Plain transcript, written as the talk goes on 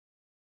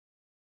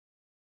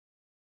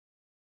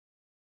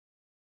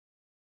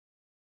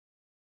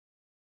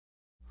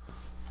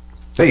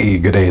Hey,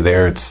 good day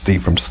there. It's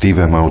Steve from Steve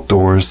M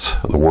Outdoors,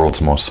 the world's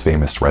most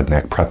famous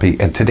redneck preppy,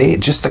 and today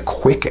just a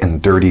quick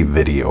and dirty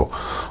video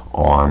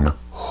on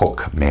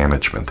hook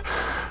management.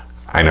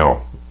 I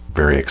know,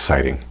 very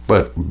exciting,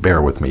 but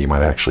bear with me, you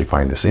might actually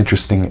find this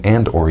interesting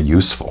and or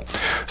useful.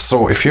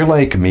 So if you're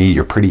like me,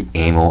 you're pretty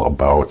anal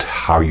about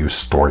how you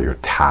store your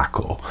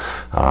tackle.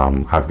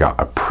 I've got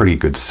a pretty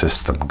good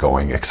system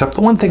going, except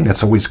the one thing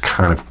that's always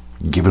kind of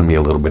given me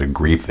a little bit of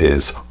grief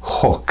is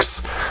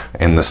hooks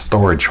and the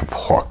storage of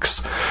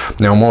hooks.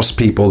 Now most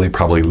people, they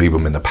probably leave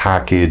them in the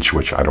package,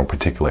 which I don't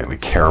particularly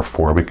care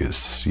for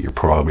because you're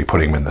probably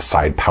putting them in the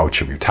side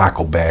pouch of your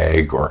tackle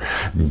bag or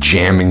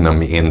jamming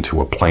them into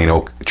a plain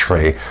oak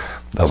tray.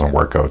 Doesn't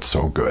work out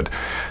so good.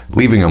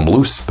 Leaving them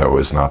loose though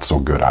is not so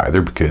good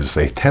either because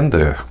they tend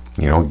to,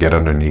 get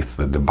underneath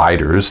the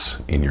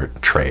dividers in your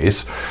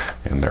trays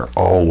and they're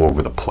all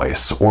over the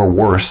place. Or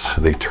worse,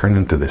 they turn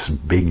into this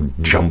big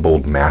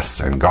jumbled mess,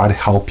 and God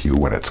help you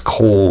when it's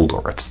cold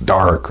or it's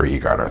dark or you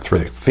got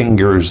arthritic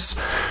fingers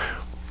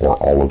or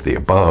all of the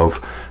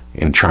above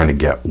in trying to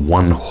get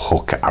one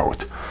hook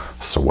out.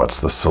 So what's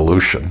the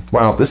solution?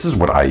 Well, this is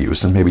what I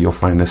use, and maybe you'll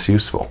find this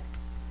useful.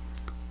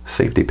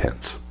 Safety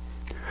pins.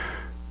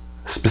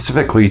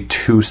 Specifically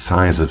two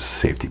sizes of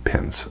safety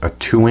pins. A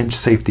 2-inch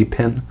safety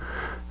pin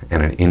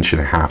and an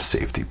 1.5 inch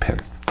safety pin.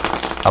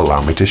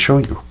 Allow me to show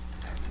you.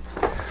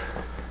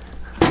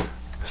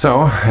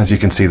 So, as you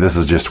can see, this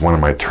is just one of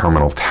my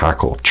terminal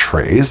tackle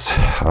trays.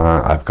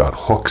 I've got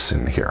hooks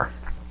in here.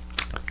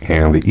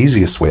 And the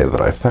easiest way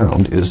that I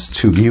found is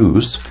to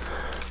use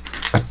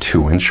a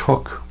 2-inch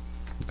hook.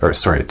 Or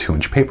sorry, a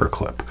 2-inch paper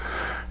clip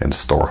and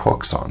store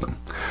hooks on them.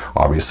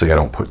 Obviously, I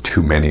don't put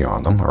too many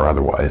on them, or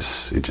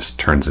otherwise it just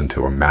turns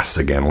into a mess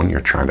again when you're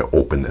trying to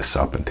open this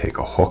up and take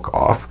a hook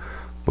off.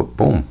 But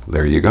boom,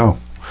 there you go.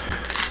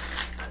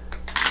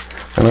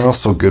 And they're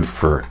also good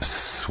for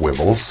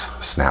swivels,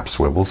 snap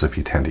swivels, if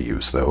you tend to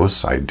use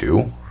those. I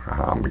do,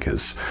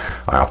 because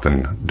I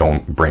often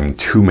don't bring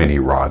too many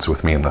rods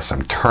with me unless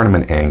I'm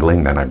tournament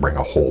angling. Then I bring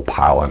a whole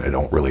pile and I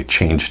don't really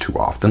change too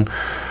often.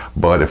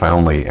 But if I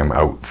only am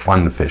out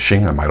fun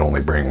fishing, I might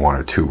only bring 1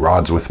 or 2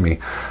 rods with me.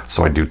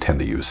 So I do tend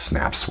to use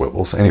snap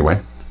swivels.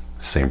 Anyway,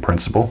 same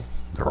principle.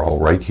 They're all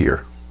right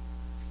here.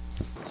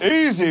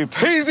 Easy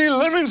peasy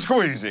lemon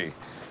squeezy.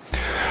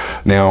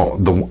 Now,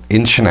 the 1.5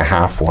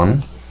 inch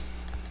one,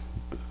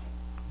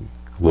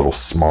 a little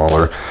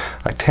smaller,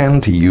 I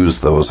tend to use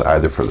those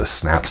either for the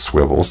snap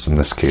swivels. In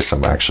this case,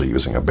 I'm actually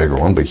using a bigger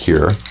one, but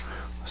here,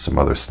 some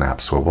other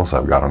snap swivels.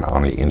 I've got on the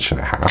 1.5 inch.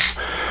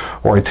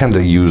 Or I tend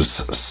to use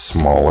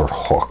smaller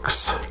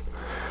hooks,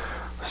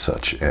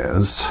 such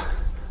as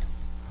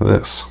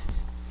this.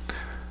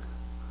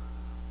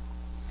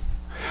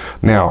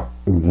 Now,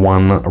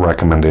 one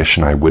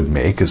recommendation I would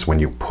make is when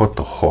you put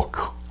the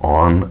hook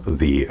on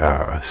the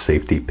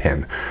safety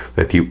pin,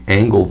 that you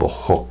angle the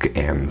hook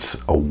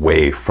ends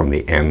away from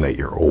the end that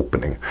you're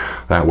opening.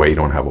 That way you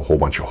don't have a whole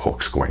bunch of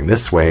hooks going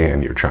this way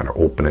and you're trying to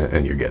open it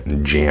and you're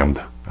getting jammed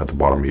at the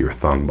bottom of your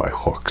thumb by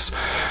hooks.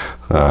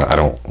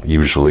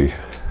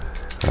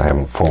 I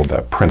haven't followed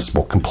that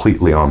principle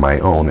completely on my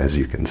own, as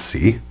you can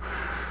see.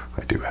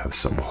 I do have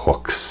some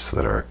hooks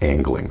that are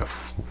angling the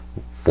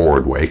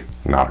forward way.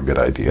 Not a good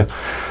idea,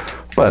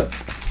 but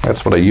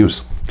that's what I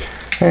use.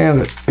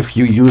 And if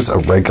you use a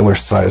regular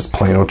size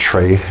Plano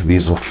tray,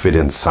 these will fit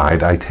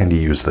inside. I tend to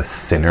use the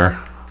thinner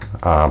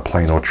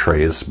Plano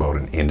trays, about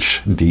 1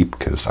 inch deep,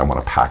 because I want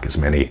to pack as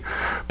many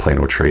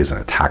Plano trays in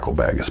a tackle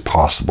bag as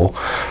possible.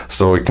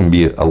 So it can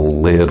be a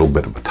little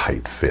bit of a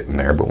tight fit in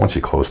there, but once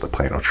you close the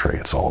Plano tray,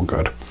 it's all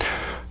good.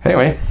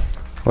 Anyway,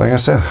 like I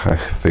said, I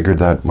figured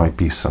that might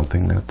be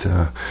something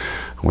that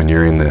when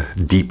you're in the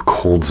deep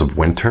colds of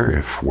winter,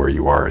 if where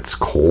you are it's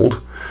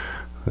cold,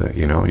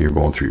 you're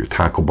going through your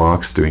tackle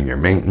box, doing your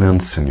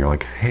maintenance, and you're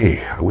like,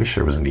 hey, I wish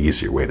there was an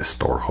easier way to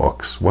store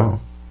hooks.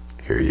 Well,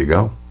 here you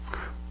go.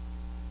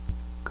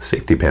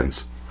 Safety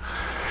pins.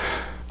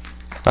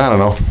 I don't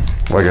know.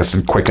 Like I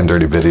said, quick and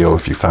dirty video.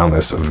 If you found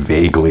this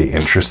vaguely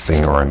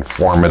interesting or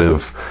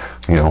informative,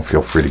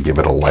 feel free to give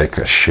it a like,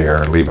 a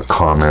share, leave a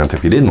comment.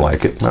 If you didn't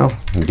like it, well,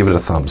 give it a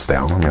thumbs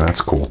down. I mean,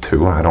 that's cool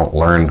too. I don't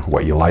learn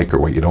what you like or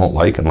what you don't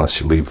like unless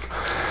you leave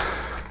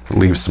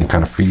some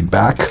kind of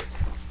feedback.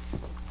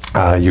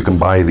 You can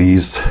buy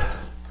these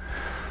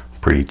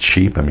pretty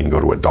cheap. I mean, go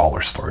to a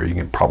dollar store. You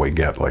can probably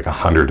get like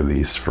 100 of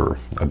these for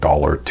 $1,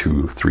 $2,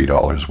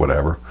 $3,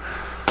 whatever.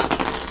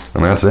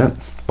 And that's it.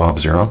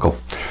 Bob's your uncle.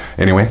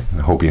 Anyway,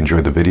 I hope you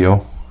enjoyed the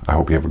video. I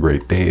hope you have a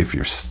great day. If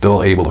you're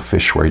still able to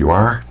fish where you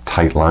are,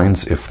 tight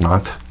lines. If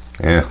not,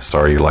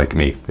 sorry you're like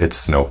me. It's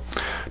snow.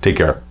 Take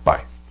care.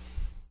 Bye.